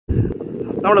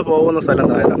നമ്മൾ പോകുന്ന സ്ഥലം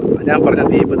ഇതാണ്. ഞാൻ പറഞ്ഞ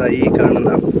ദ്വീപ് ഇതാ ഈ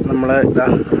കാണുന്ന നമ്മളെ ഇതാ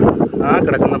ആ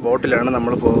കിടക്കുന്ന ബോട്ടിലാണ്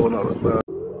നമ്മൾ പോകുന്നത്.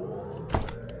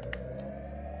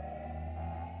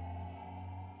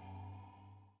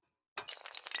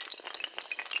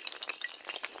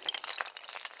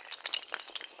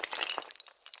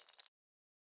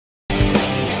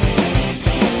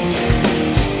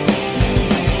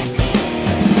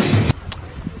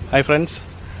 ഹായ് ഫ്രണ്ട്സ്,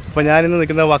 അപ്പോൾ ഞാനിന്ന്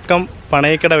നിൽക്കുന്നത് വക്കം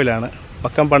പണയിക്കടവിലാണ്.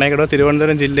 വക്കം പണയിക്കടവ്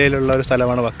തിരുവനന്തപുരം ജില്ലയിലുള്ള ഒരു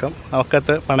സ്ഥലമാണ് വക്കം.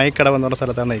 വക്കത്ത് പണയിക്കടവ് എന്ന് പറഞ്ഞ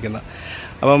സ്ഥലത്താണ് നിൽക്കുന്നത്.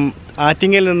 അപ്പം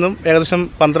ആറ്റിങ്ങയിൽ നിന്നും ഏകദേശം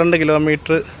 12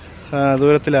 കിലോമീറ്റർ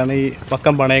ദൂരത്തിലാണ് ഈ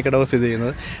വക്കം പണയിക്കടവ് സ്ഥിതി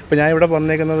ചെയ്യുന്നത്. ഇപ്പോൾ ഞാനിവിടെ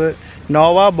വന്നേക്കുന്നത്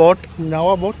നോവ ബോട്ട്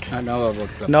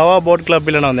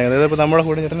ക്ലബ്ബിലാണ് വന്നേക്കുന്നത്. ഇപ്പോൾ നമ്മുടെ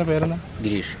കൂടെ ചേട്ടൻ്റെ പേരെന്താ?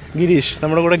 ഗിരീഷ്.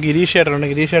 നമ്മുടെ കൂടെ ഗിരീഷ് ചേട്ടനുണ്ട്.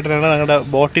 ഗിരീഷ് ചേട്ടനാണ് ഞങ്ങളുടെ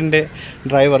ബോട്ടിൻ്റെ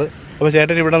ഡ്രൈവർ. അപ്പോൾ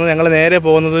ചേട്ടൻ ഇവിടെ നിന്ന് ഞങ്ങൾ നേരെ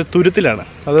പോകുന്നത് തുരുത്തിലാണ്.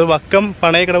 അത് വക്കം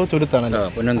പണയിക്കടവ് തുരുത്താണല്ലോ,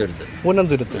 പുന്നംതുരുത്ത്.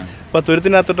 അപ്പോൾ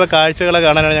തുരുത്തിനകത്തോട്ടുള്ള കാഴ്ചകളെ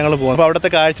കാണാനാണ് ഞങ്ങൾ പോകുന്നത്. അപ്പോൾ അവിടുത്തെ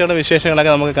കാഴ്ചകളുടെ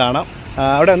വിശേഷങ്ങളൊക്കെ നമുക്ക് കാണാം.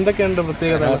 അവിടെ എന്തൊക്കെയുണ്ട്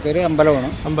പ്രത്യേകത?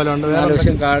 അമ്പലമുണ്ട്,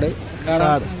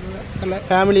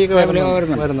 ഫാമിലിയൊക്കെ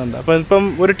വരുന്നുണ്ട്. അപ്പോൾ ഇപ്പം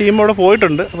ഒരു ടീം അവിടെ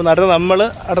പോയിട്ടുണ്ട്. അപ്പോൾ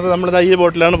നമ്മളിതാ ഈ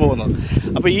ബോട്ടിലാണ് പോകുന്നത്.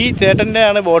 അപ്പോൾ ഈ ചേട്ടൻ്റെ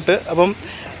ആണ് ബോട്ട്. അപ്പം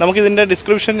നമുക്കിതിൻ്റെ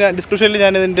ഡിസ്ക്രിപ്ഷനിൽ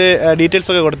ഞാനിതിൻ്റെ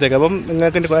ഡീറ്റെയിൽസൊക്കെ കൊടുത്തേക്കാം. അപ്പം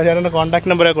നിങ്ങൾക്ക് ചേട്ടൻ്റെ കോൺടാക്ട്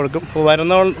നമ്പറൊക്കെ കൊടുക്കും. അപ്പോൾ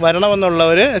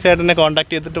വരണമെന്നുള്ളവർ ചേട്ടനെ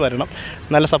കോൺടാക്ട് ചെയ്തിട്ട് വരണം.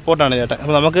 നല്ല സപ്പോർട്ടാണ് ചേട്ടൻ.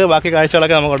 അപ്പോൾ നമുക്ക് ബാക്കി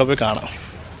കാഴ്ചകളൊക്കെ നമുക്ക് അവിടെ പോയി കാണാം.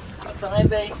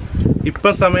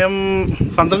 ഇപ്പം സമയം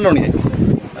 12 മണിയായി.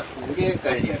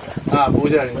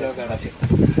 പൂജ കഴിഞ്ഞു.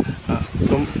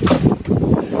 ഇപ്പം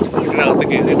വീട്ടിനകത്ത്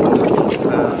കയറിയിട്ടുണ്ട്.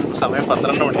 സമയം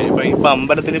 12 മണിയായി. ഇപ്പം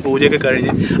അമ്പലത്തിന് പൂജയൊക്കെ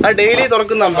കഴിഞ്ഞ് അത് ഡെയിലി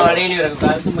തുറക്കുന്ന അമ്പലം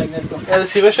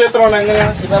ശിവക്ഷേത്രമാണ്.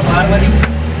 എങ്ങനെയാണ്?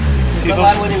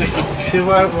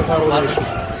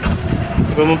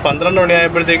 ഇപ്പം 12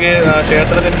 മണിയായപ്പോഴത്തേക്ക്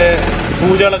ക്ഷേത്രത്തിൻ്റെ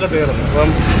പൂജകളൊക്കെ തീർന്നു. അപ്പം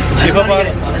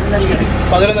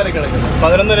 11:30 കിടക്കുന്നു.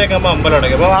 11:30 ആകുമ്പോൾ അമ്പലം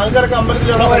അടയ്ക്കും. അപ്പോൾ ആൾക്കാരൊക്കെ അമ്പലത്തിൽ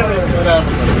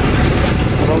വരാറുണ്ട്.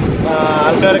 അപ്പം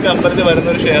ആൾക്കാരൊക്കെ അമ്പലത്തിൽ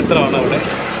വരുന്നൊരു ക്ഷേത്രമാണ് അവിടെ.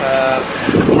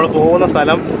 നമ്മൾ പോകുന്ന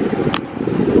സ്ഥലം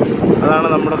അതാണ്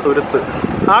നമ്മുടെ തുരുത്ത്.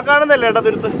 ആ കാണുന്നല്ലേ ഏട്ടാ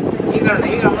തുരുത്ത്?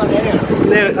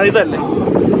 ഇതല്ലേ,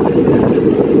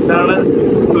 ഇതാണ്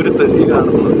തുരുത്ത് ഈ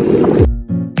കാണുന്നത്.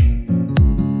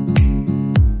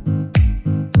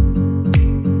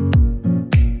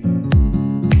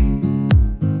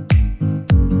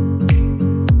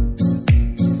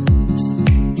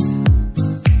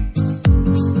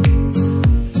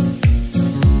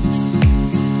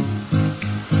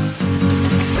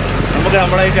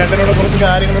 നമ്മുടെ ഈ ചേട്ടനോട് കുറച്ച്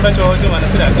കാര്യങ്ങളൂടെ ചോദിച്ച്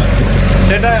മനസ്സിലാക്കാം.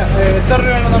 ചേട്ടാ, എത്ര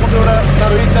രൂപയാണ് നമുക്കിവിടെ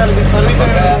സർവീസ് ചാർജ്?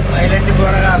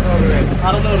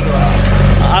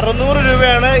 600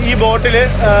 രൂപയാണ് ഈ ബോട്ടിൽ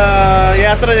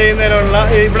യാത്ര ചെയ്യുന്നതിനുള്ള.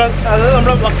 ഇവിടെ അത്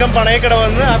നമ്മുടെ വക്കം പണയിക്കടവ്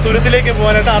വന്ന് ആ തുരുത്തിലേക്ക്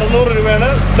പോകാനായിട്ട് 600 രൂപയാണ്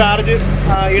ചാർജ്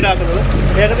ഈടാക്കുന്നത്.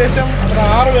 ഏകദേശം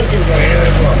 6 പേർക്ക്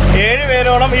 7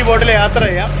 പേരോളം ഈ ബോട്ടിൽ യാത്ര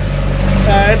ചെയ്യാം.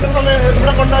 എത്ര സമയം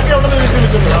ഇവിടെ കൊണ്ടാക്കി അവിടെ നിന്ന്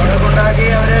വിളിച്ചിട്ടുണ്ട്? കൊണ്ടാക്കി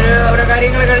അവരുടെ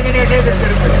കാര്യങ്ങൾ കഴിഞ്ഞതിന് ശേഷം.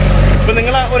 ഇപ്പം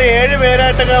നിങ്ങൾ ഒരു 7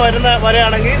 പേരായിട്ടൊക്കെ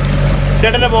വരികയാണെങ്കിൽ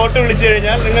ചേട്ടൻ്റെ ബോട്ട് വിളിച്ചു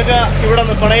കഴിഞ്ഞാൽ നിങ്ങൾക്ക് ഇവിടെ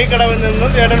നിന്ന് പണയിക്കടവിൽ നിന്നും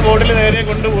ചേട്ടൻ ബോട്ടിൽ നേരെ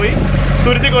കൊണ്ടുപോയി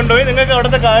തുരുത്തി കൊണ്ടുപോയി നിങ്ങൾക്ക്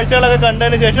അവിടുത്തെ കാഴ്ചകളൊക്കെ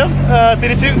കണ്ടതിന് ശേഷം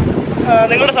തിരിച്ച്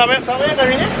നിങ്ങളുടെ സമയം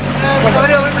കഴിഞ്ഞ്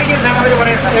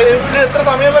എത്ര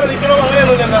സമയം വരെ നിൽക്കണോ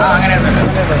അങ്ങനെയൊന്നും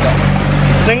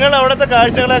നിങ്ങൾ അവിടുത്തെ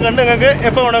കാഴ്ചകളൊക്കെ കണ്ട് നിങ്ങൾക്ക്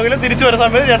എപ്പോൾ വേണമെങ്കിലും തിരിച്ചു വരുന്ന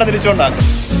സമയത്ത് ചേട്ടൻ തിരിച്ചുകൊണ്ടാക്കും.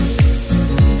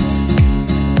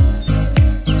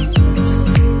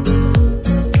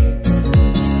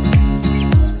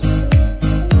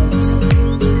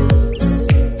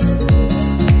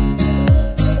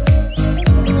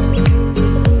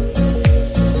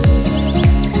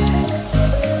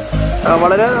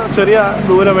 വളരെ ചെറിയ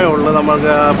ദൂരമേ ഉള്ളൂ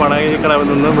നമുക്ക് പണയിക്കടവിൽ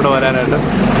നിന്ന് ഇവിടെ വരാനായിട്ട്.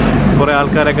 കുറേ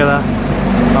ആൾക്കാരൊക്കെ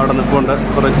അവിടെ നിൽപ്പുണ്ട്.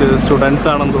 കുറച്ച് സ്റ്റുഡൻസ്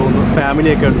ആണെന്ന് തോന്നുന്നു,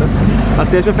 ഫാമിലിയൊക്കെ ഉണ്ട്.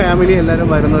 അത്യാവശ്യം ഫാമിലി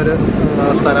എല്ലാവരും വരുന്നൊരു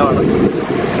സ്ഥലമാണ്.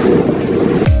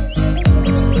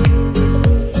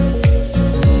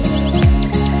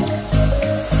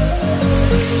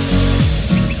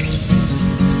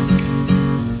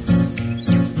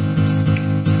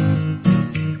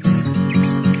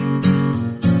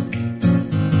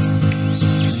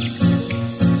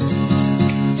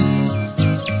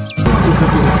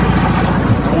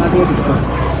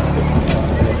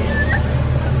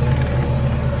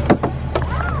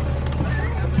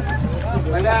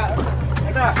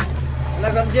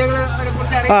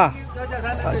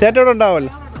 ചേട്ടൻ ഇവിടെ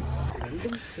ഉണ്ടാവുമല്ലോ.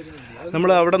 നമ്മൾ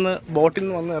അവിടെ നിന്ന് ബോട്ടിൽ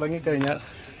നിന്ന് വന്ന് ഇറങ്ങിക്കഴിഞ്ഞാൽ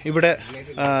ഇവിടെ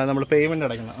നമ്മൾ പേയ്മെൻറ്റ്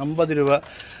അടയ്ക്കണം. 50 രൂപ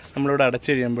നമ്മളിവിടെ അടച്ചു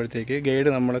കഴിയുമ്പോഴത്തേക്ക് ഗൈഡ്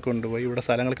നമ്മളെ കൊണ്ടുപോയി ഇവിടെ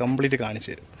സ്ഥലങ്ങൾ കംപ്ലീറ്റ് കാണിച്ചു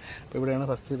തരും. അപ്പോൾ ഇവിടെയാണ്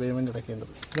ഫസ്റ്റ് പേയ്മെൻറ്റ്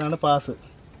അടയ്ക്കേണ്ടത്. ഇതാണ് പാസ്.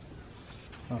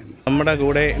 നമ്മുടെ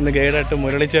കൂടെ ഇന്ന് ഗൈഡായിട്ട്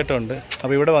മുരളിച്ചേട്ടമുണ്ട്.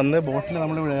 അപ്പോൾ ഇവിടെ വന്ന് ബോട്ടിൽ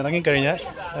നമ്മളിവിടെ ഇറങ്ങിക്കഴിഞ്ഞാൽ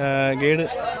ഗൈഡ്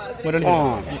മുരളി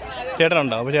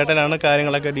ചേട്ടനുണ്ടാവും. അപ്പോൾ ചേട്ടനാണ്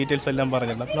കാര്യങ്ങളൊക്കെ ഡീറ്റെയിൽസ് എല്ലാം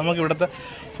പറഞ്ഞത്. അപ്പോൾ നമുക്ക് ഇവിടുത്തെ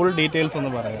ഫുൾ ഡീറ്റെയിൽസ്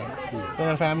ഒന്ന് പറയാം.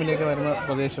 ഫാമിലിയൊക്കെ വരുന്ന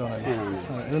പ്രദേശമാണ്.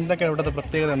 എന്തൊക്കെയാണ് ഇവിടുത്തെ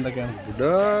പ്രത്യേകത? എന്തൊക്കെയാണ്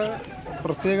ഇവിടെ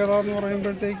പ്രത്യേകത എന്ന്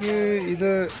പറയുമ്പോഴത്തേക്ക്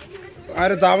ഇത്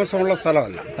ആരും താമസമുള്ള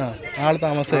സ്ഥലമല്ല. ആൾ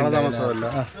താമസമല്ല,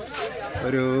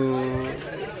 ഒരു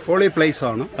ഹോളി പ്ലേസ്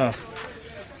ആണ്.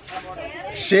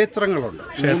 ക്ഷേത്രങ്ങളുണ്ട്,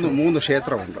 3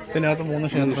 ക്ഷേത്രമുണ്ട്. ഇതിനകത്ത് 3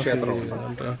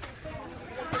 ക്ഷേത്രമുണ്ട്.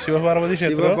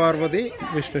 ശിവപാർവതി,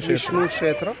 വിഷ്ണു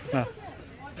ക്ഷേത്രം,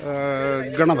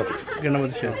 ഗണപതി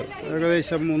ക്ഷേത്രം.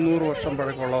 ഏകദേശം 300 വർഷം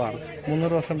പഴക്കമുള്ളതാണ്.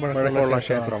 300 വർഷം പഴക്കമുള്ള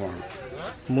ക്ഷേത്രമാണ്.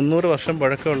 300 വർഷം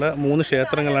പഴക്കമുള്ള 3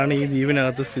 ക്ഷേത്രങ്ങളാണ് ഈ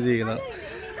ദ്വീപിനകത്ത് സ്ഥിതി ചെയ്യുന്നത്.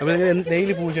 അപ്പോൾ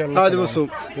ഡെയിലി പൂജയുള്ള, ദിവസവും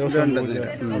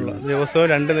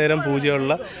 2 നേരം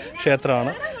പൂജയുള്ള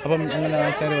ക്ഷേത്രമാണ്. അപ്പം അങ്ങനെ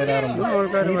ആൾക്കാർ വരാറുണ്ട്.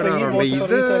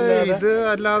 ഇത്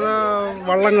അല്ലാതെ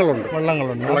വള്ളങ്ങളുണ്ട്.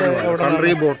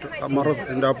 Country boat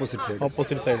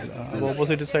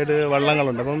opposite side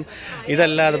വള്ളങ്ങളുണ്ട്. അപ്പം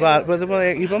ഇതല്ലാതെ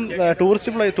ഇപ്പം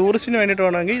ടൂറിസ്റ്റിന് വേണ്ടിയിട്ട്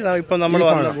വേണമെങ്കിൽ ഇപ്പം നമ്മൾ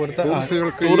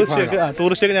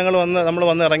ടൂറിസ്റ്റുകൾക്ക് നമ്മൾ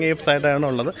വന്ന് ഇറങ്ങിയ സൈഡാണ്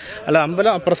ഉള്ളത്. അല്ല,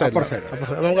 അമ്പലം അപ്പുറ സൈഡ്.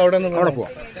 നമുക്ക് അവിടെ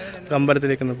പോവാം.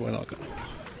 അമ്പലത്തിലേക്ക് പോയി നോക്കാം.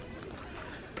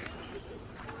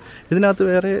 ഇതിനകത്ത്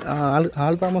വേറെ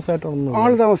ആൾ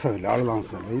താമസമില്ല.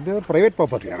 ഇത് പ്രൈവറ്റ്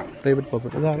പ്രോപ്പർട്ടിയാണ്.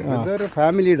 ഇതൊരു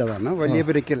ഫാമിലിയുടേതാണ്. വലിയ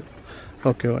പെരിക്കൽ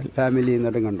ഫാമിലി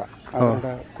നെടുങ്കണ്ട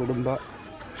അവരുടെ കുടുംബ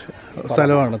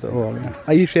സ്ഥലമാണത്.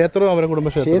 ഈ ക്ഷേത്രവും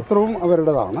അവരുടെ ക്ഷേത്രവും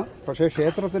അവരുടേതാണ്. പക്ഷേ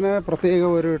ക്ഷേത്രത്തിന് പ്രത്യേക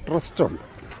ഒരു ട്രസ്റ്റ് ഉണ്ട്.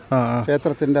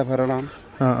 ക്ഷേത്രത്തിന്റെ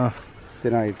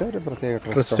ഭരണത്തിനായിട്ട് ഒരു പ്രത്യേക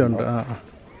ട്രസ്റ്റ് ഉണ്ട്.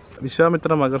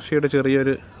 വിശ്വാമിത്ര മഹർഷിയുടെ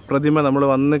ചെറിയൊരു പ്രതിമ നമ്മൾ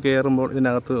വന്ന് കയറുമ്പോൾ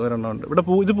ഇതിനകത്ത് ഒരെണ്ണമുണ്ട്. ഇവിടെ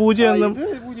ഇത്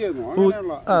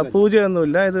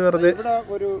പൂജയൊന്നുമില്ല. ഇത് വെറുതെ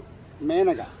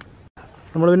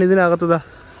നമ്മൾ പിന്നെ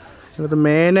ഇതിനകത്ത്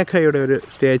മേനകയുടെ ഒരു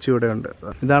സ്റ്റാച്ചു ഇവിടെ ഉണ്ട്.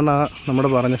 ഇതാണ് നമ്മുടെ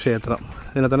പറഞ്ഞ ക്ഷേത്രം.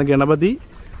 ഇതിനകത്താണ് ഗണപതി,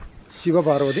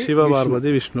 ശിവപാർവതി,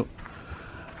 വിഷ്ണു.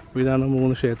 ഇതാണ്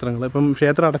 3 ക്ഷേത്രങ്ങൾ. ഇപ്പം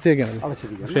ക്ഷേത്രം അടച്ചേക്കാണ്.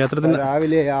 ക്ഷേത്രത്തിന്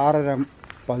രാവിലെ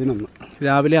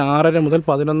 6:30 മുതൽ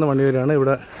 11 മണി വരെയാണ്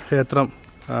ഇവിടെ ക്ഷേത്രം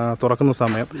തുറക്കുന്ന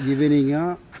സമയം. Evening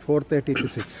 4:30 to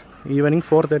 6. ഈവനിങ്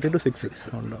 4:30 to 6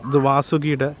 ഉണ്ട്. ഇത്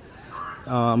വാസുകിയുടെ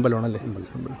അമ്പലമാണല്ലേ.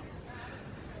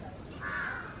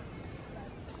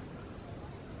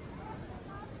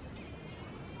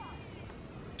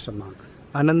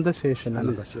 അനന്തശേഷൻ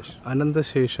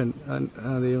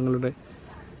ദൈവങ്ങളുടെ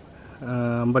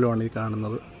അമ്പലമാണ് ഈ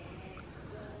കാണുന്നത്.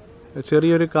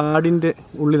 ചെറിയൊരു കാടിൻ്റെ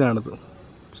ഉള്ളിലാണിത്.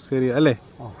 ശരി അല്ലേ?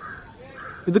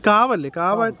 ഇത് കാവല്ലേ?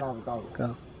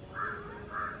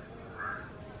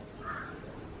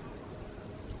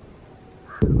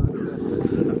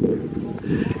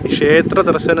 ക്ഷേത്ര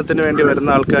ദർശനത്തിന് വേണ്ടി വരുന്ന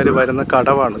ആൾക്കാർ വരുന്ന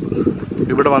കടവാണിത്.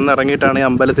 ഇവിടെ വന്നിറങ്ങിയിട്ടാണ് ഈ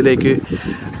അമ്പലത്തിലേക്ക്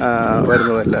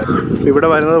വരുന്നത് എല്ലാവരും. ഇവിടെ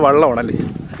വരുന്നത് വള്ളമാണല്ലേ?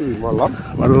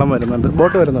 വള്ളം വരുന്നുണ്ട്.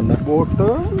 ബോട്ട് വരുന്നുണ്ട്.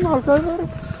 ബോട്ടും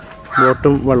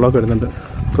വള്ളമൊക്കെ വരുന്നുണ്ട്.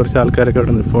 കുറച്ച് ആൾക്കാരൊക്കെ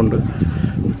ഇവിടെ നിൽപ്പുണ്ട്.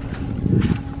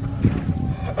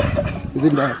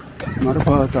 ഇതിൻ്റെ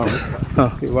മറുഭാഗത്താണ്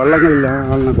വള്ളങ്ങളിലാണ്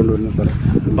ആളിനെ കൊണ്ടുവരുന്ന സ്ഥലം.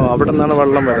 അവിടെ നിന്നാണ്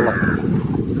വള്ളം വരുന്നത്.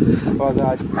 അപ്പോൾ അത്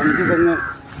 5 തെങ്ങ്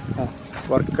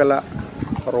വർക്കല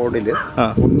റോഡിൽ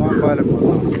 1-ാം പാലം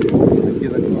 5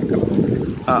 തെങ്ങ് വർക്കല റോഡിൽ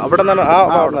അവിടെ നിന്നാണ്.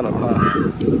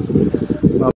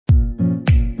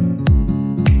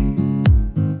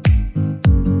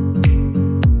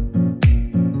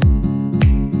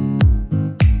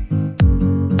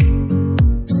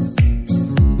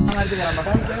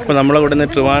 അപ്പോൾ നമ്മളെ കൂടെ നിന്ന്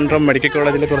ട്രിവാൻഡ്രം മെഡിക്കൽ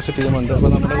കോളേജിലെ കുറച്ച് ടീമുണ്ട്. അപ്പോൾ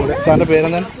നമ്മുടെ കൂടെ സാറിൻ്റെ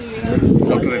പേരെന്താണ്?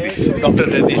 ഡോക്ടർ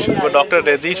രതീഷ്. ഇപ്പോൾ ഡോക്ടർ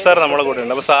രതീഷ് സാർ നമ്മളെ കൂടെ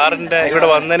ഉണ്ട്. അപ്പോൾ സാറിൻ്റെ ഇവിടെ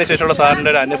വന്നതിന് ശേഷമുള്ള സാറിൻ്റെ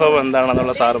ഒരു അനുഭവം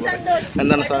എന്താണെന്നുള്ള സാറ് പറയും.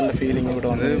 എന്താണ് സാറിൻ്റെ ഫീലിംഗ് ഇവിടെ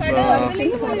വന്നത്?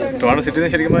 ട്രിവാൻഡ്രം സിറ്റിയിൽ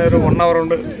നിന്ന് ശരിക്കും ഒരു 1 hour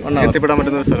കൊണ്ട് എത്തിപ്പെടാൻ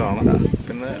പറ്റുന്ന ഒരു സ്ഥലമാണ്.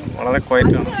 പിന്നെ വളരെ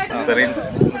ക്വയറ്റാണ്. സെറീൻ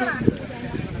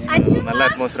നല്ല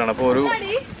അറ്റ്മോസ്ഫിയറാണ്. അപ്പോൾ ഒരു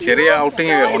ചെറിയ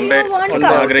ഔട്ടിങ് ഉണ്ട്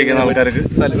ആഗ്രഹിക്കുന്ന ആൾക്കാർക്ക്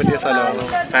പറ്റിയ സ്ഥലമാണ്.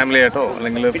 ഫാമിലി ആയിട്ടോ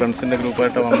അല്ലെങ്കിൽ ഫ്രണ്ട്സിൻ്റെ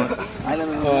ഗ്രൂപ്പായിട്ടോ വന്ന്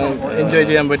എൻജോയ്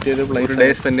ചെയ്യാൻ പറ്റിയൊരു ഒരു ഡേ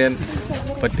സ്പെൻഡ് ചെയ്യാൻ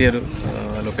പറ്റിയൊരു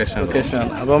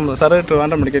ലൊക്കേഷനാണ്. അപ്പം sir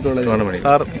Trivandrum medical college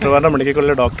Trivandrum medical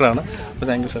കോളേജിലെ ഡോക്ടറാണ്. അപ്പോൾ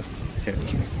താങ്ക് യു സാർ. ശരി.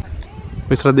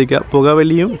 ശ്രദ്ധിക്കുക,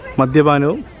 പുകവലിയും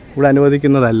മദ്യപാനവും ഇവിടെ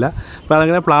അനുവദിക്കുന്നതല്ല. അപ്പോൾ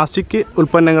അതങ്ങനെ പ്ലാസ്റ്റിക്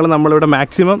ഉൽപ്പന്നങ്ങൾ നമ്മളിവിടെ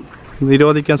മാക്സിമം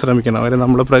നിരോധിക്കാൻ ശ്രമിക്കണം. അവർ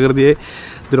നമ്മൾ പ്രകൃതിയെ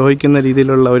ദ്രോഹിക്കുന്ന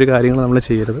രീതിയിലുള്ള ഒരു കാര്യങ്ങൾ നമ്മൾ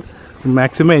ചെയ്യരുത്.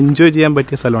 മാക്സിമം എൻജോയ് ചെയ്യാൻ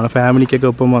പറ്റിയ സ്ഥലമാണ്. ഫാമിലിക്കൊക്കെ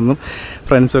ഒപ്പം വന്നും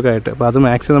ഫ്രണ്ട്സൊക്കെ ആയിട്ട്. അപ്പോൾ അത്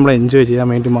മാക്സിമം നമ്മൾ എൻജോയ് ചെയ്യാൻ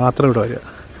വേണ്ടി മാത്രം ഇവിടെ വരിക.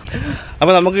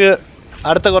 അപ്പോൾ നമുക്ക്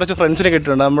അടുത്ത കുറച്ച് ഫ്രണ്ട്സിനെ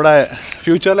കിട്ടിയിട്ടുണ്ട്. നമ്മുടെ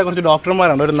ഫ്യൂച്ചറിലെ കുറച്ച്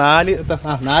ഡോക്ടർമാരുണ്ട്. ഒരു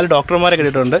 4 ഡോക്ടർമാരെ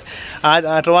കിട്ടിയിട്ടുണ്ട്.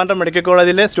 ട്രിവാൻഡ്രം മെഡിക്കൽ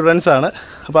കോളേജിലെ സ്റ്റുഡൻസാണ്.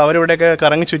 അപ്പോൾ അവരിവിടെയൊക്കെ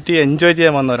കറങ്ങി ചുറ്റി എൻജോയ്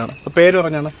ചെയ്യാൻ വന്നവരാണ്. അപ്പോൾ പേര്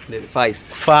പറഞ്ഞാണ്?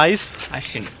 ഫായിസ്,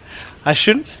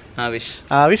 അശ്വിൻ,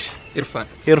 ആവിഷ്,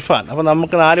 ഇർഫാൻ. അപ്പോൾ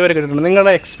നമുക്ക് 4 പേരെ കിട്ടിയിട്ടുണ്ട്.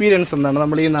 നിങ്ങളുടെ എക്സ്പീരിയൻസ് എന്താണ്?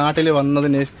 നമ്മൾ ഈ നാട്ടിൽ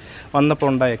വന്നപ്പോൾ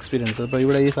ഉണ്ടായ എക്സ്പീരിയൻസ്? ഇപ്പോൾ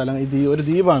ഇവിടെ ഈ സ്ഥലം ഒരു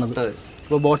ദ്വീപാണിത്.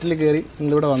 അപ്പോൾ ബോട്ടിൽ കയറി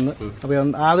നിങ്ങളിവിടെ വന്ന് അപ്പോൾ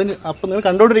അപ്പം നിങ്ങൾ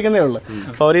കണ്ടുകൊണ്ടിരിക്കുന്നേ ഉള്ളൂ.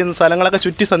 അപ്പോൾ അവർ ഈ സ്ഥലങ്ങളൊക്കെ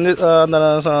ചുറ്റി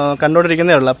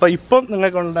കണ്ടുകൊണ്ടിരിക്കുന്നേ ഉള്ളൂ. അപ്പോൾ ഇപ്പം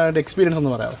നിങ്ങൾക്ക് ഉണ്ടായ എക്സ്പീരിയൻസ്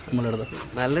ഒന്ന് പറയാമോ നമ്മുടെ അടുത്ത്?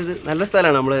 നല്ല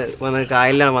സ്ഥലമാണ്. നമ്മൾ വന്നത്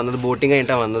കായലിലാണ് വന്നത്, ബോട്ടിങ്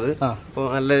കഴിഞ്ഞിട്ടാണ് വന്നത്. അപ്പോൾ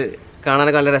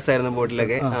കാണാനൊക്കെ നല്ല രസമായിരുന്നു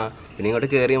ബോട്ടിലൊക്കെ. പിന്നെ ഇങ്ങോട്ട്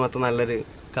കയറിയ മൊത്തം നല്ലൊരു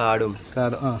കാടും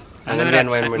അങ്ങനെ ഒരു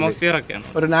എൻവയോൺമെന്റ്,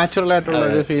 ഒരു നാച്ചുറൽ ആയിട്ടുള്ള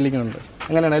ഒരു ഫീലിംഗ് ഉണ്ട്.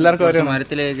 അങ്ങനെയാണ് എല്ലാവർക്കും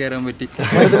മരത്തിലേക്ക് കയറാൻ പറ്റി.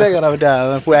 മരത്തിലേക്ക് കയറാൻ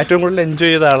പറ്റുക. ഏറ്റവും കൂടുതൽ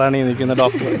എൻജോയ് ചെയ്ത ആളാണ് ഈ നിൽക്കുന്ന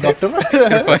ഡോക്ടർ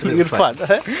ഇർഫാൻ.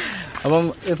 അപ്പം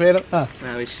പേര്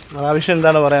ആവശ്യം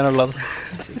എന്താണ് പറയാനുള്ളത്?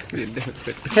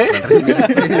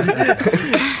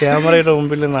 ക്യാമറയുടെ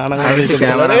മുമ്പിൽ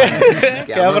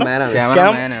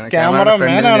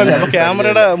ക്യാമറമാനാണല്ലോ. അപ്പൊ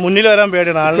ക്യാമറയുടെ മുന്നിൽ വരാൻ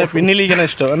പേടിയാണ്, ആളിനെ പിന്നിലിരിക്കുന്ന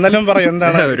ഇഷ്ടം. എന്നാലും പറയും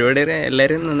എന്താണ്? ഒരുപാട്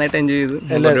എല്ലാവരും നന്നായിട്ട് എൻജോയ് ചെയ്തു,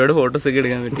 ഒരുപാട് ഫോട്ടോസ് ഒക്കെ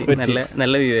എടുക്കാൻ പറ്റി.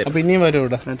 നല്ല വ്യൂ. അപ്പൊ ഇനിയും വരും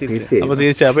ഇവിടെ. അപ്പൊ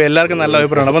തീർച്ചയായും അപ്പൊ എല്ലാവർക്കും നല്ല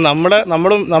അഭിപ്രായമാണ്. അപ്പൊ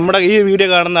നമ്മുടെ ഈ വീഡിയോ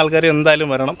കാണുന്ന ആൾക്കാർ എന്തായാലും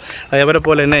വരണം, അതേപോലെ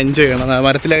പോലെ തന്നെ എൻജോയ് ചെയ്യണം.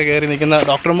 മരത്തിലൊക്കെ കയറി നിൽക്കുന്ന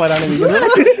ഡോക്ടർമാരാണ്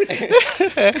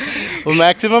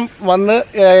മാക്സിമം വന്ന്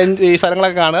ഈ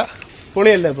സ്ഥലങ്ങളൊക്കെ കാണുക.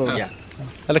 പൊളിയല്ലേ? ഇപ്പൊ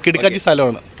നല്ല കിടക്കാച്ചി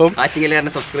സ്ഥലമാണ്. ഇപ്പം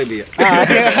ആറ്റിങ്ങൽക്കാരനെ സബ്സ്ക്രൈബ് ചെയ്യുക.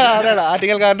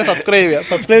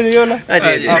 സബ്സ്ക്രൈബ് ചെയ്യുമല്ലോ.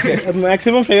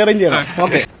 മാക്സിമം ഷെയറിങ് ചെയ്യണം.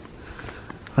 ഓക്കെ.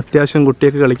 അത്യാവശ്യം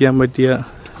കുട്ടിയൊക്കെ കളിക്കാൻ പറ്റിയ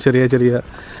ചെറിയ ചെറിയ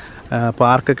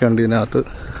പാർക്കൊക്കെ ഉണ്ട് ഇതിനകത്ത്.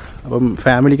 അപ്പം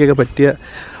ഫാമിലിക്കൊക്കെ പറ്റിയ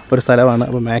ഒരു സ്ഥലമാണ്.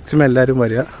 അപ്പം മാക്സിമം എല്ലാവരും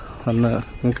വരിക.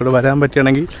 നിങ്ങൾക്കിവിടെ വരാൻ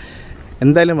പറ്റുകയാണെങ്കിൽ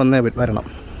എന്തായാലും വരണം,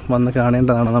 വന്ന്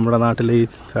കാണേണ്ടതാണ് നമ്മുടെ നാട്ടിലെ ഈ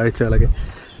കാഴ്ചകളൊക്കെ.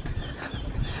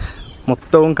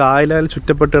 മൊത്തവും കായലാൽ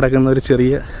ചുറ്റപ്പെട്ട് കിടക്കുന്ന ഒരു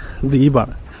ചെറിയ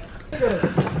ദ്വീപാണ്.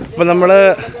 അപ്പം നമ്മൾ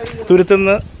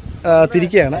തുരുത്തുനിന്ന്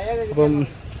തിരിക്കുകയാണ്. അപ്പം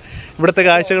ഇവിടുത്തെ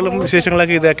കാഴ്ചകളും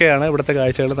വിശേഷങ്ങളൊക്കെ ഇതൊക്കെയാണ്. ഇവിടുത്തെ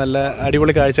കാഴ്ചകൾ നല്ല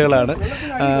അടിപൊളി കാഴ്ചകളാണ്.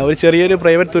 ഒരു ചെറിയൊരു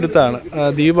പ്രൈവറ്റ് തുരുത്താണ്,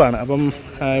 ദ്വീപാണ്. അപ്പം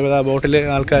ഇവിടെ ബോട്ടിൽ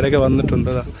ആൾക്കാരൊക്കെ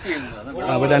വന്നിട്ടുണ്ട്.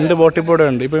 അപ്പോൾ 2 ബോട്ടിൽ കൂടെ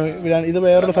ഉണ്ട്. ഇപ്പം ഇത്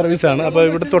വേറൊരു സർവീസാണ്. അപ്പോൾ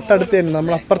ഇവിടെ തൊട്ടടുത്ത് തന്നെ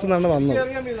നമ്മൾ അപ്പുറത്തു നിന്നാണ് വന്നത്.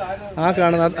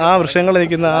 കാണുന്ന വൃക്ഷങ്ങൾ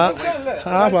നിൽക്കുന്ന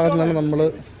ആ ഭാഗത്തു നിന്നാണ് നമ്മൾ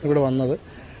ഇവിടെ വന്നത്.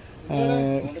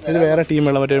 ഇത് വേറെ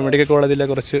ടീമുള്ള മറ്റേ മെഡിക്കൽ കോളേജിലെ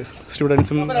കുറച്ച്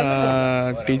സ്റ്റുഡൻസും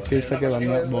ടീച്ചേഴ്സൊക്കെ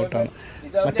വന്ന ബോട്ടാണ്.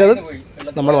 മറ്റേത്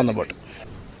നമ്മൾ വന്ന ബോട്ട്.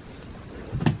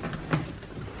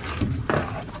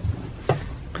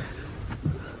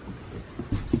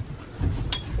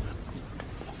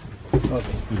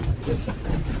 ഓക്കെ.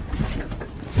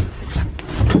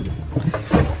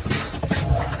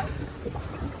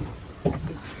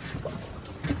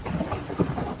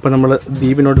 ഇപ്പം നമ്മൾ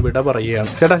ദ്വീപിനോട് വിട പറയുകയാണ്.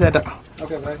 ചേട്ടാ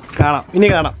കാണാം, ഇനി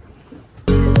കാണാം.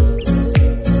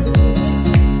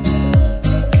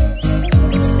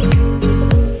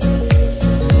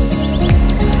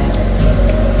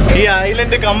 ഈ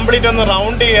ഐലൻഡ് കംപ്ലീറ്റ് ഒന്ന്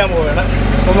റൗണ്ട് ചെയ്യാൻ പോവുകയാണ്.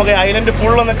 നമുക്ക് ഐലൻഡ്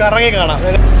ഫുള്ളൊന്ന് കറങ്ങി കാണാം.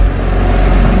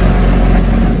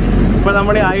 ഇപ്പം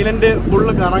നമ്മൾ ഈ ഐലൻഡ്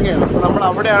ഫുള്ള് കറങ്ങിയാണ്. അപ്പം നമ്മൾ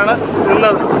അവിടെയാണ്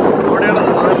നിന്നത്.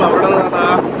 ഇപ്പം അവിടെ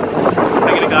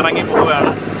നിന്ന് കറങ്ങി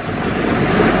പോവുകയാണ്.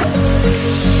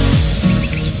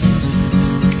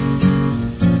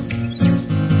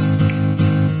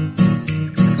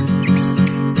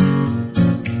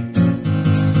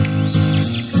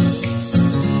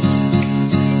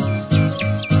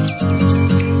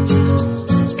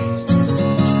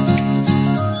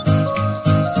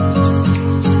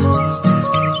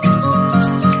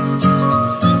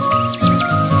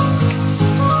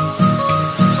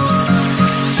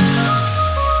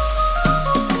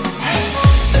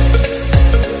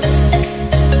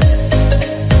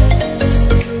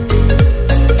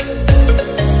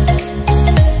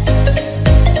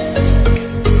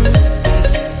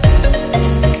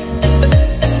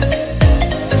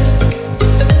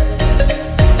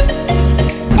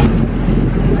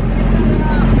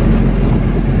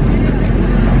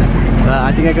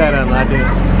 ആറ്റിങ്ങക്കാരാണ്.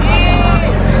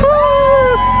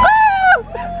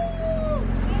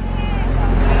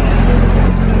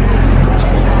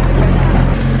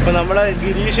 ഇപ്പം നമ്മുടെ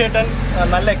ഗിരീഷ് ഏട്ടൻ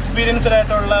നല്ല എക്സ്പീരിയൻസ്ഡ്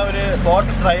ആയിട്ടുള്ള ഒരു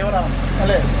ബോട്ട് ഡ്രൈവറാണ്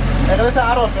അല്ലേ? ഏകദേശം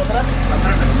 6 വർഷം, എത്ര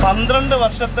 12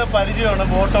 വർഷത്തെ പരിചയമാണ്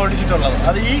ബോട്ട് ഓടിച്ചിട്ടുള്ളത്.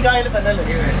 അത് ഈ കായലിൽ തന്നെ അല്ലേ?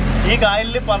 ഈ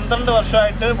കായലിൽ 12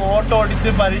 വർഷമായിട്ട് ബോട്ട്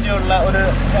ഓടിച്ച് പരിചയമുള്ള ഒരു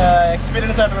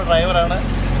എക്സ്പീരിയൻസ് ആയിട്ടുള്ള ഡ്രൈവറാണ്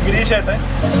ഗിരീഷ് ഏട്ടൻ.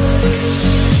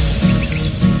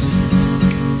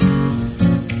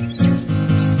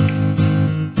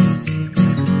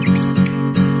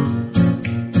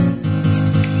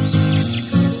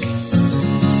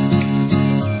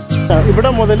 ഇവിടെ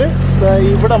മുതൽ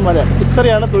ഇവിടം വരെ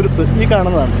ഇത്രയാണ് തുരുത്ത്, ഈ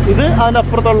കാണുന്നതാണ്. ഇത്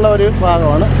അതിനപ്പുറത്തുള്ള ഒരു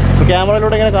ഭാഗമാണ്.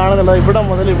 ക്യാമറയിലൂടെ ഇങ്ങനെ കാണുന്നുള്ളത് ഇവിടം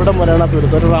മുതൽ ഇവിടം വരെയാണ്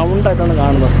തുരുത്ത്. ഒരു റൗണ്ടായിട്ടാണ്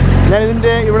കാണുന്നത്. ഞാൻ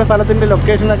ഇതിൻ്റെ ഇവിടെ സ്ഥലത്തിൻ്റെ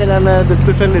ലൊക്കേഷനൊക്കെ ഞാൻ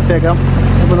ഡിസ്ക്രിപ്ഷനിൽ ഇട്ടേക്കാം.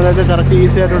 അപ്പോൾ നിങ്ങൾക്ക് കറക്റ്റ്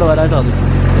ഈസി ആയിട്ട് ഇവിടെ വരാൻ സാധിക്കും.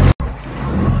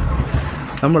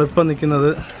 നമ്മളിപ്പോൾ നിൽക്കുന്നത്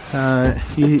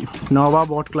ഈ നോവ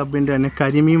ബോട്ട് ക്ലബിൻ്റെ തന്നെ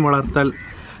കരിമീൻ വളർത്തൽ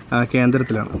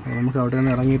കേന്ദ്രത്തിലാണ്. നമുക്ക് അവിടെ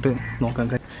നിന്ന് ഇറങ്ങിയിട്ട് നോക്കാം.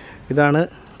 ഇതാണ്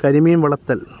കരിമീൻ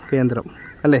വളർത്തൽ കേന്ദ്രം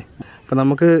അല്ലേ? അപ്പോൾ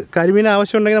നമുക്ക് കരിമീൻ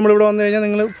ആവശ്യമുണ്ടെങ്കിൽ നമ്മളിവിടെ വന്നു കഴിഞ്ഞാൽ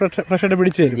നിങ്ങൾ ഫ്രഷായിട്ട്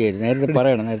പിടിച്ച് തരും. നേരത്തെ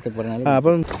പറയണം.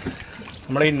 അപ്പം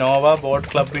നമ്മുടെ ഈ നോവ ബോട്ട്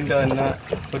ക്ലബിൻ്റെ തന്നെ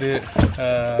ഒരു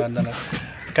എന്താണ്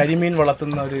കരിമീൻ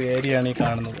വളർത്തുന്ന ഒരു ഏരിയയാണ് ഈ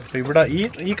കാണുന്നത്. അപ്പോൾ ഇവിടെ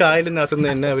ഈ കായലിനകത്തു നിന്ന്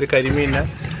തന്നെ അവർ കരിമീനെ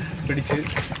പിടിച്ച്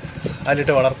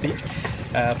അതിലിട്ട് വളർത്തി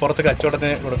പുറത്ത്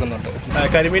കച്ചവടത്തിന് കൊടുക്കുന്നുണ്ട്.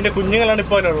 കരിമീൻ്റെ കുഞ്ഞുങ്ങളാണ്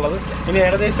ഇപ്പോൾ ഉള്ളത്. ഇനി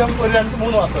ഏകദേശം ഒരു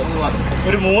 2-3 മാസം,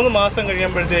 ഒരു 3 മാസം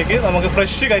കഴിയുമ്പോഴത്തേക്ക് നമുക്ക്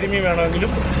ഫ്രഷ് കരിമീൻ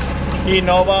വേണമെങ്കിലും ഈ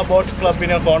നോവ ബോട്ട്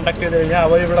ക്ലബിനെ കോൺടാക്ട് ചെയ്ത് കഴിഞ്ഞാൽ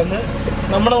അവർ ഇവിടെ നിന്ന്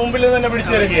നമ്മുടെ മുമ്പിൽ തന്നെ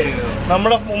പിടിച്ച് തരികയായിരിക്കും.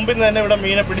 നമ്മുടെ മുമ്പിൽ നിന്ന് തന്നെ ഇവിടെ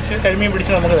മീനെ പിടിച്ച് കരിമീൻ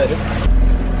പിടിച്ച് നമുക്ക് തരും.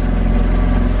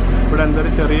 ഇവിടെ എന്തൊരു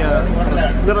ചെറിയ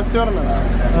ഇത് റെസ്റ്റോറൻ്റാണ്.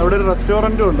 അവിടെ ഒരു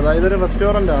റെസ്റ്റോറൻറ്റും ഉണ്ട്. ഇതൊരു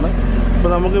റെസ്റ്റോറൻ്റാണ്. അപ്പോൾ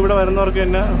നമുക്ക് ഇവിടെ വരുന്നവർക്ക്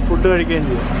തന്നെ ഫുഡ് കഴിക്കുകയും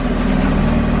ചെയ്യും.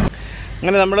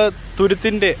 അങ്ങനെ നമ്മൾ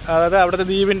തുരുത്തിൻ്റെ, അതായത് അവിടുത്തെ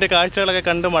ദ്വീപിൻ്റെ കാഴ്ചകളൊക്കെ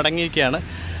കണ്ട് മടങ്ങിയിരിക്കുകയാണ്.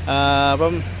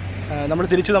 അപ്പം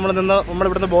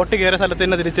നമ്മളിവിടുന്ന് ബോട്ട് കയറിയ സ്ഥലത്ത്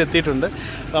തന്നെ തിരിച്ചെത്തിയിട്ടുണ്ട്.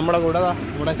 നമ്മുടെ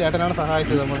കൂടെ ചേട്ടനാണ്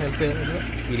സഹായിച്ചത്. നമ്മൾ ഹെൽപ്പ് ചെയ്തത്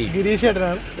ഗിരീഷ്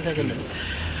ചേട്ടനാണ്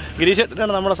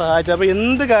നമ്മളെ സഹായിച്ചത്. അപ്പോൾ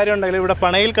എന്ത് കാര്യം ഉണ്ടെങ്കിലും ഇവിടെ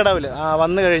പണയിൽ കടവിൽ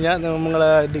വന്നു കഴിഞ്ഞാൽ നിങ്ങൾ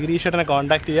ഗിരീഷ് ചേട്ടനെ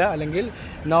കോൺടാക്ട് ചെയ്യുക, അല്ലെങ്കിൽ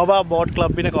നോവ ബോട്ട്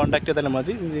ക്ലബിനെ കോൺടാക്ട് ചെയ്താലും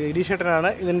മതി. ഗിരീഷ്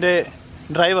ചേട്ടനാണ് ഇതിൻ്റെ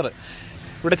ഡ്രൈവർ.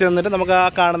 ഇവിടെ ചെന്നിട്ട് നമുക്ക്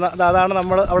അതാണ്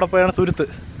നമ്മൾ അവിടെ പോയാണ് തുരുത്ത്,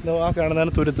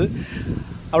 കാണുന്നതാണ് തുരുത്ത്.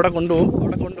 അവിടെ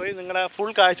കൊണ്ടുപോയി നിങ്ങളുടെ ഫുൾ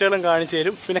കാഴ്ചകളും കാണിച്ചു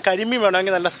തരും. പിന്നെ കരിമീൻ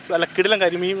വേണമെങ്കിൽ നല്ല കിടിലം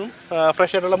കരിമീനും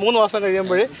ഫ്രഷ് ആയിട്ടുള്ള 3 മാസം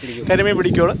കഴിയുമ്പോഴേ കരിമീൻ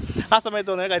പിടിക്കുകയുള്ളൂ. ആ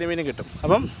സമയത്ത് വന്നാൽ കരിമീനും കിട്ടും.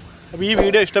 അപ്പം ഈ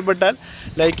വീഡിയോ ഇഷ്ടപ്പെട്ടാൽ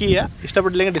ലൈക്ക് ചെയ്യുക,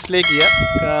 ഇഷ്ടപ്പെട്ടില്ലെങ്കിൽ ഡിസ്ലൈക്ക്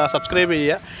ചെയ്യുക, സബ്സ്ക്രൈബ്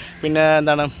ചെയ്യുക. പിന്നെ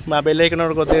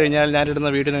ബെല്ലൈക്കനോട് കൊത്തി കഴിഞ്ഞാൽ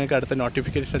ഞാനിടുന്ന വീഡിയോ നിങ്ങൾക്ക് അടുത്ത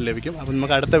നോട്ടിഫിക്കേഷൻ ലഭിക്കും. അപ്പം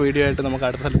നമുക്ക് അടുത്ത വീഡിയോ ആയിട്ട് നമുക്ക്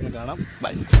അടുത്ത സ്ഥലത്ത് കാണാം.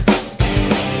 ബൈ.